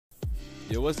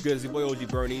Yo, what's good? It's your boy OG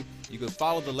Bernie. You can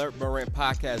follow the Let Burn Rant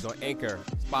podcast on Anchor,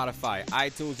 Spotify,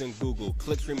 iTunes, and Google.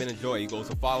 Click, stream, and enjoy. You can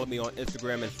also follow me on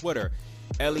Instagram and Twitter,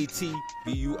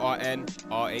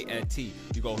 LETBURNRANT.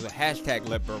 You can also hashtag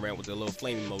Let Burn Rant with the little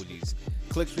flame emojis.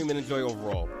 Click, stream, and enjoy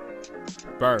overall.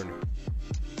 Burn.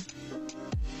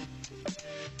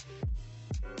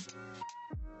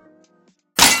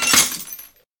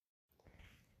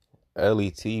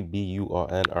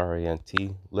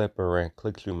 LETBURNRANT. Let Burn Rant.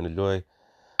 Click, stream, and enjoy.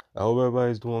 I hope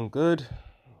everybody's doing good.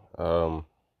 I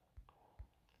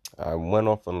went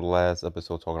off on the last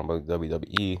episode talking about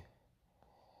WWE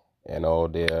and all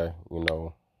their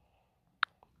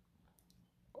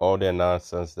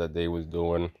nonsense that they was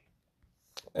doing.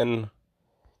 And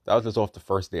that was just off the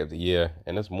first day of the year.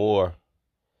 And there's more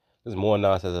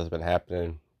nonsense that's been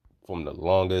happening from the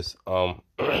longest.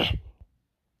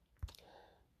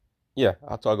 Yeah,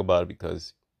 I'll talk about it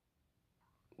because,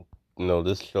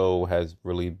 this show has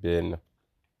really been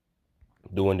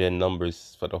doing their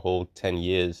numbers for the whole 10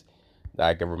 years that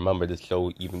I can remember this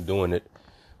show even doing it.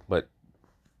 But,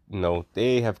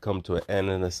 they have come to an end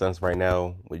in a sense right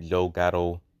now with Joe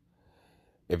Gatto.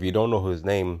 If you don't know his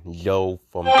name, Joe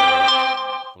from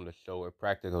the show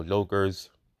Impractical Jokers.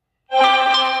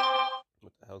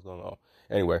 What the hell's going on?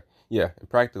 Anyway, yeah,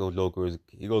 Impractical Jokers.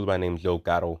 He goes by the name Joe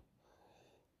Gatto.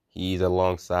 He's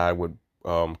alongside with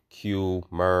Q,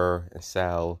 Murr, and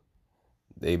Sal.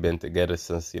 They've been together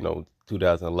since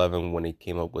 2011 when they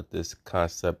came up with this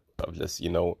concept of just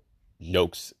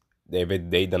jokes.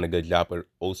 They done a good job, but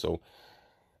also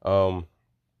Joe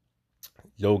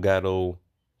Gatto,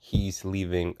 he's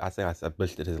leaving. I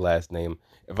butchered his last name.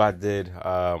 If I did,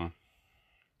 I'm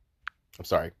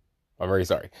sorry. I'm very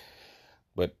sorry.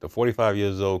 But the 45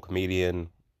 years old comedian,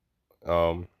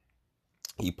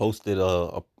 he posted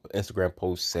a Instagram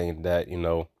post saying that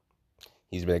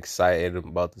he's been excited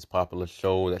about this popular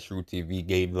show that True TV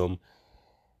gave them,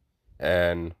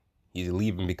 and he's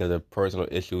leaving because of personal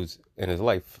issues in his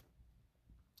life.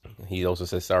 He also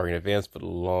says sorry in advance for the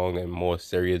long and more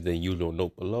serious than usual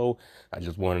note below. I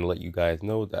just wanted to let you guys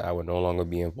know that I will no longer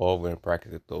be involved in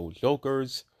Practical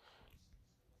Jokers.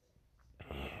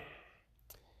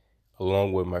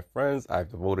 Along with my friends, I've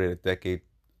devoted a decade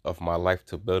of my life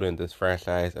to building this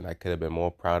franchise, and I could have been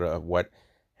more prouder of what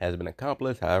has been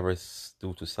accomplished. However,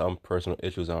 due to some personal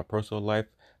issues in my personal life,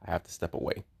 I have to step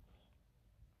away.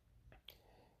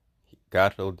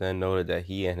 Gatto then noted that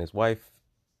he and his wife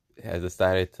has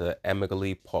decided to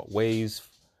amicably part ways.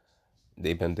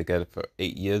 They've been together for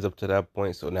 8 years up to that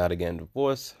point, so now they're getting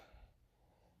divorced.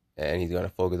 And he's going to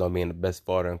focus on being the best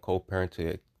father and co-parent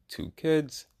to 2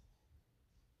 kids.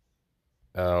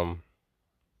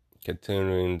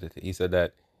 Continuing, he said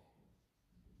that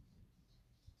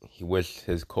he wished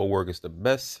his co-workers the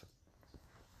best.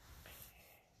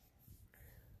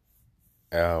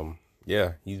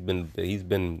 Yeah, he's been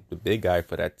the big guy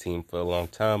for that team for a long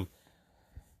time,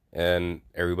 and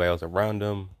everybody else around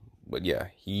him. But yeah,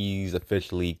 he's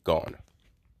officially gone.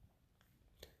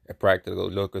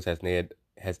 Impractical Jokers has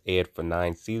aired for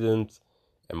 9 seasons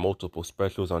and multiple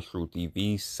specials on True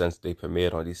TV since they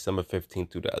premiered on December 15,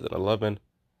 2011.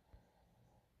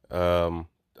 A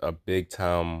big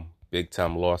time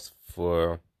loss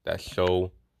for that show.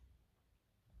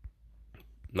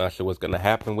 Not sure what's gonna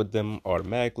happen with them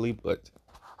automatically, but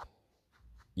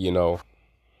 9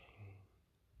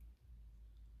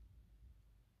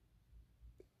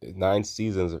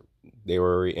 seasons they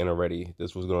were in already.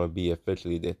 This was gonna be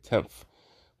officially their 10th,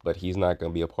 but he's not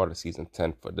gonna be a part of season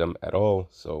 10 for them at all.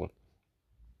 So,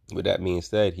 with that being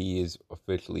said, he is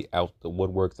officially out the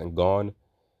woodworks and gone.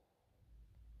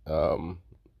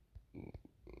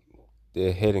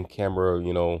 The hidden camera,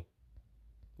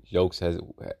 jokes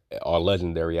are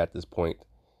legendary at this point.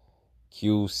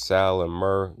 Q, Sal, and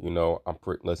Murr,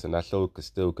 listen, that show could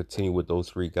still continue with those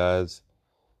 3 guys.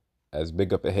 As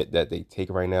big of a hit that they take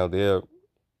right now, they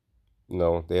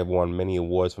have won many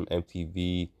awards from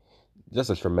MTV.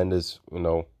 Just a tremendous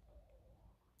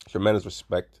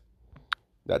respect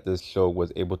that this show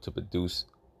was able to produce,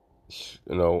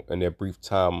 in their brief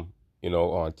time,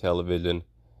 on television.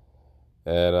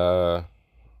 And,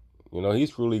 he's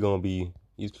truly gonna be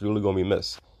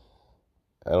missed.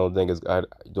 I don't think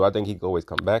do I think he could always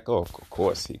come back? Oh, of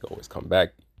course he could always come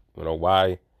back.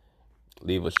 Why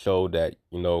leave a show that,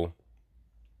 you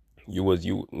were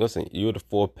the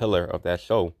 4th pillar of that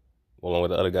show along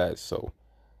with the other guys. So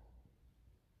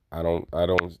I don't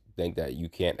think that you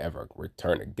can't ever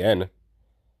return again.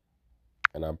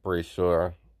 And I'm pretty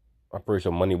sure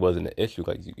money wasn't an issue.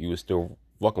 Like you were still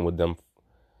fucking with them.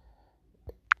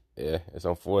 Yeah, it's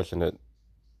unfortunate.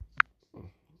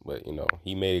 But,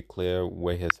 he made it clear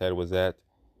where his head was at.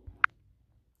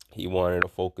 He wanted to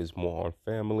focus more on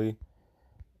family.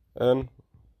 And,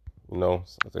 I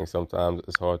think sometimes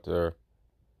it's hard to,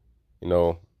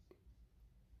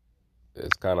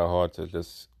 it's kind of hard to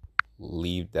just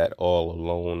leave that all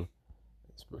alone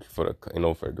for the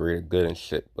greater good and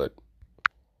shit. But,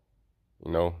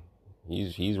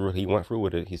 he went through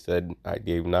with it. He said, I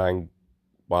gave 9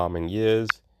 bombing years,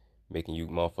 making you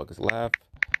motherfuckers laugh.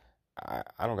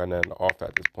 I don't got nothing to offer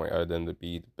at this point other than to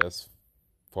be the best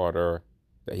father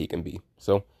that he can be.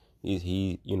 So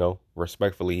he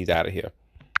respectfully, he's out of here.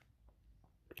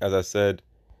 As I said,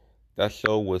 that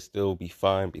show would still be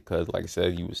fine because, like I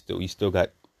said, you still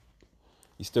got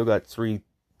 3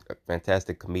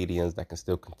 fantastic comedians that can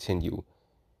still continue.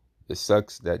 It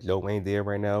sucks that Joe ain't there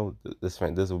right now. This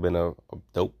would have been a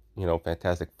dope,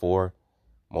 Fantastic Four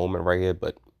moment right here,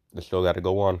 but the show got to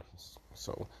go on.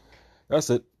 So that's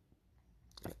it.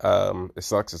 It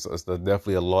sucks. It's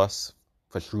definitely a loss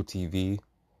for True TV,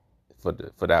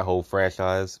 for that whole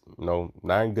franchise.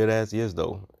 9 good ass years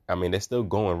though. I mean, they're still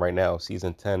going right now.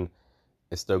 Season 10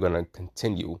 is still gonna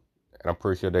continue, and I'm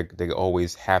pretty sure they can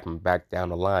always have him back down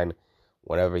the line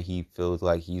whenever he feels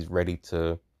like he's ready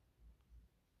to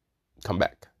come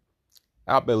back.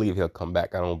 I believe he'll come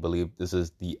back. I don't believe this is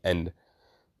the end.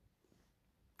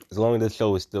 As long as this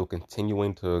show is still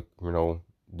continuing to,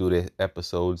 do the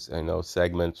episodes and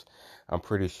segments, I'm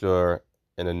pretty sure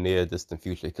in the near distant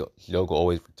future he'll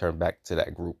always return back to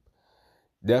that group.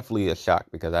 Definitely a shock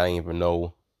because I didn't even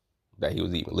know that he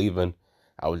was even leaving.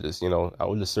 I was just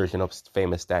searching up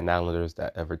famous Staten Islanders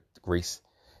that ever graced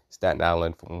Staten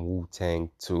Island, from Wu-Tang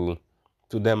to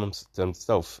them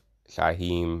themselves.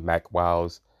 Shaheem, Mac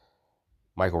Wiles,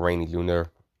 Michael Rainey Jr.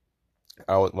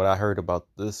 When I heard about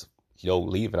this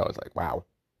leaving, I was like, wow,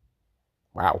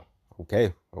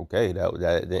 okay,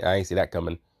 that I ain't see that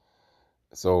coming.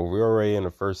 So we're already in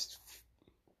the first,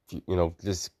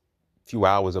 just few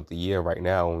hours of the year right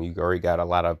now, and you already got a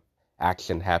lot of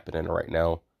action happening right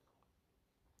now.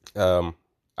 I'm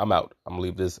out. I'm gonna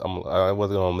leave this. I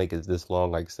wasn't gonna make it this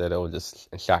long. Like I said, I was just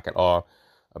in shock and awe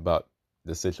about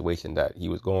the situation that he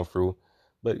was going through.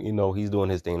 But he's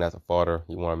doing his thing as a father.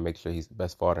 You want to make sure he's the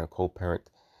best father and co-parent.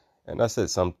 And that's it.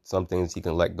 Some things he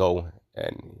can let go.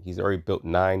 And he's already built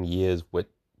 9 years with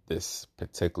this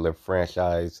particular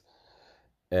franchise.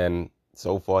 And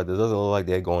so far, it doesn't look like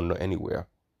they're going anywhere.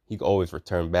 He can always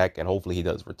return back, and hopefully he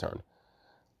does return.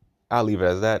 I'll leave it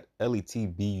as that.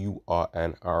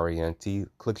 LETBURNRANT.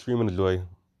 Click, stream, and enjoy.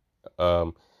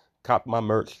 Cop my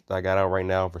merch that I got out right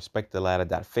now.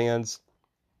 RespectTheLadder.fans.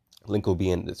 Link will be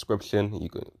in the description. You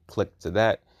can click to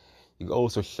that. You can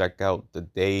also check out the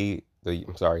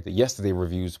Yesterday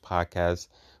Reviews podcast,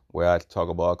 where I talk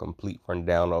about a complete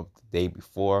rundown of the day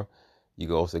before. You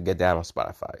can also get that on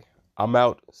Spotify. I'm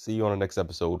out. See you on the next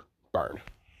episode. Burn.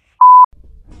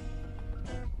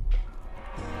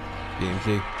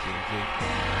 BMG.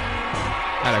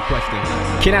 I had a question.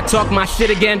 Can I talk my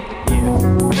shit again?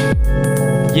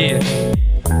 Yeah.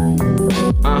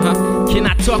 Can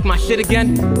I talk my shit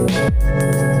again?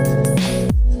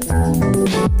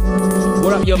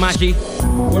 What up, yo, Maji?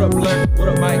 What up, Blur? What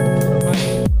up, Mike?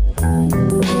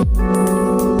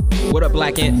 What up,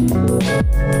 Black Ant?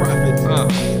 Prophet.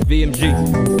 VMG.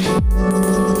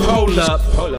 Hold up.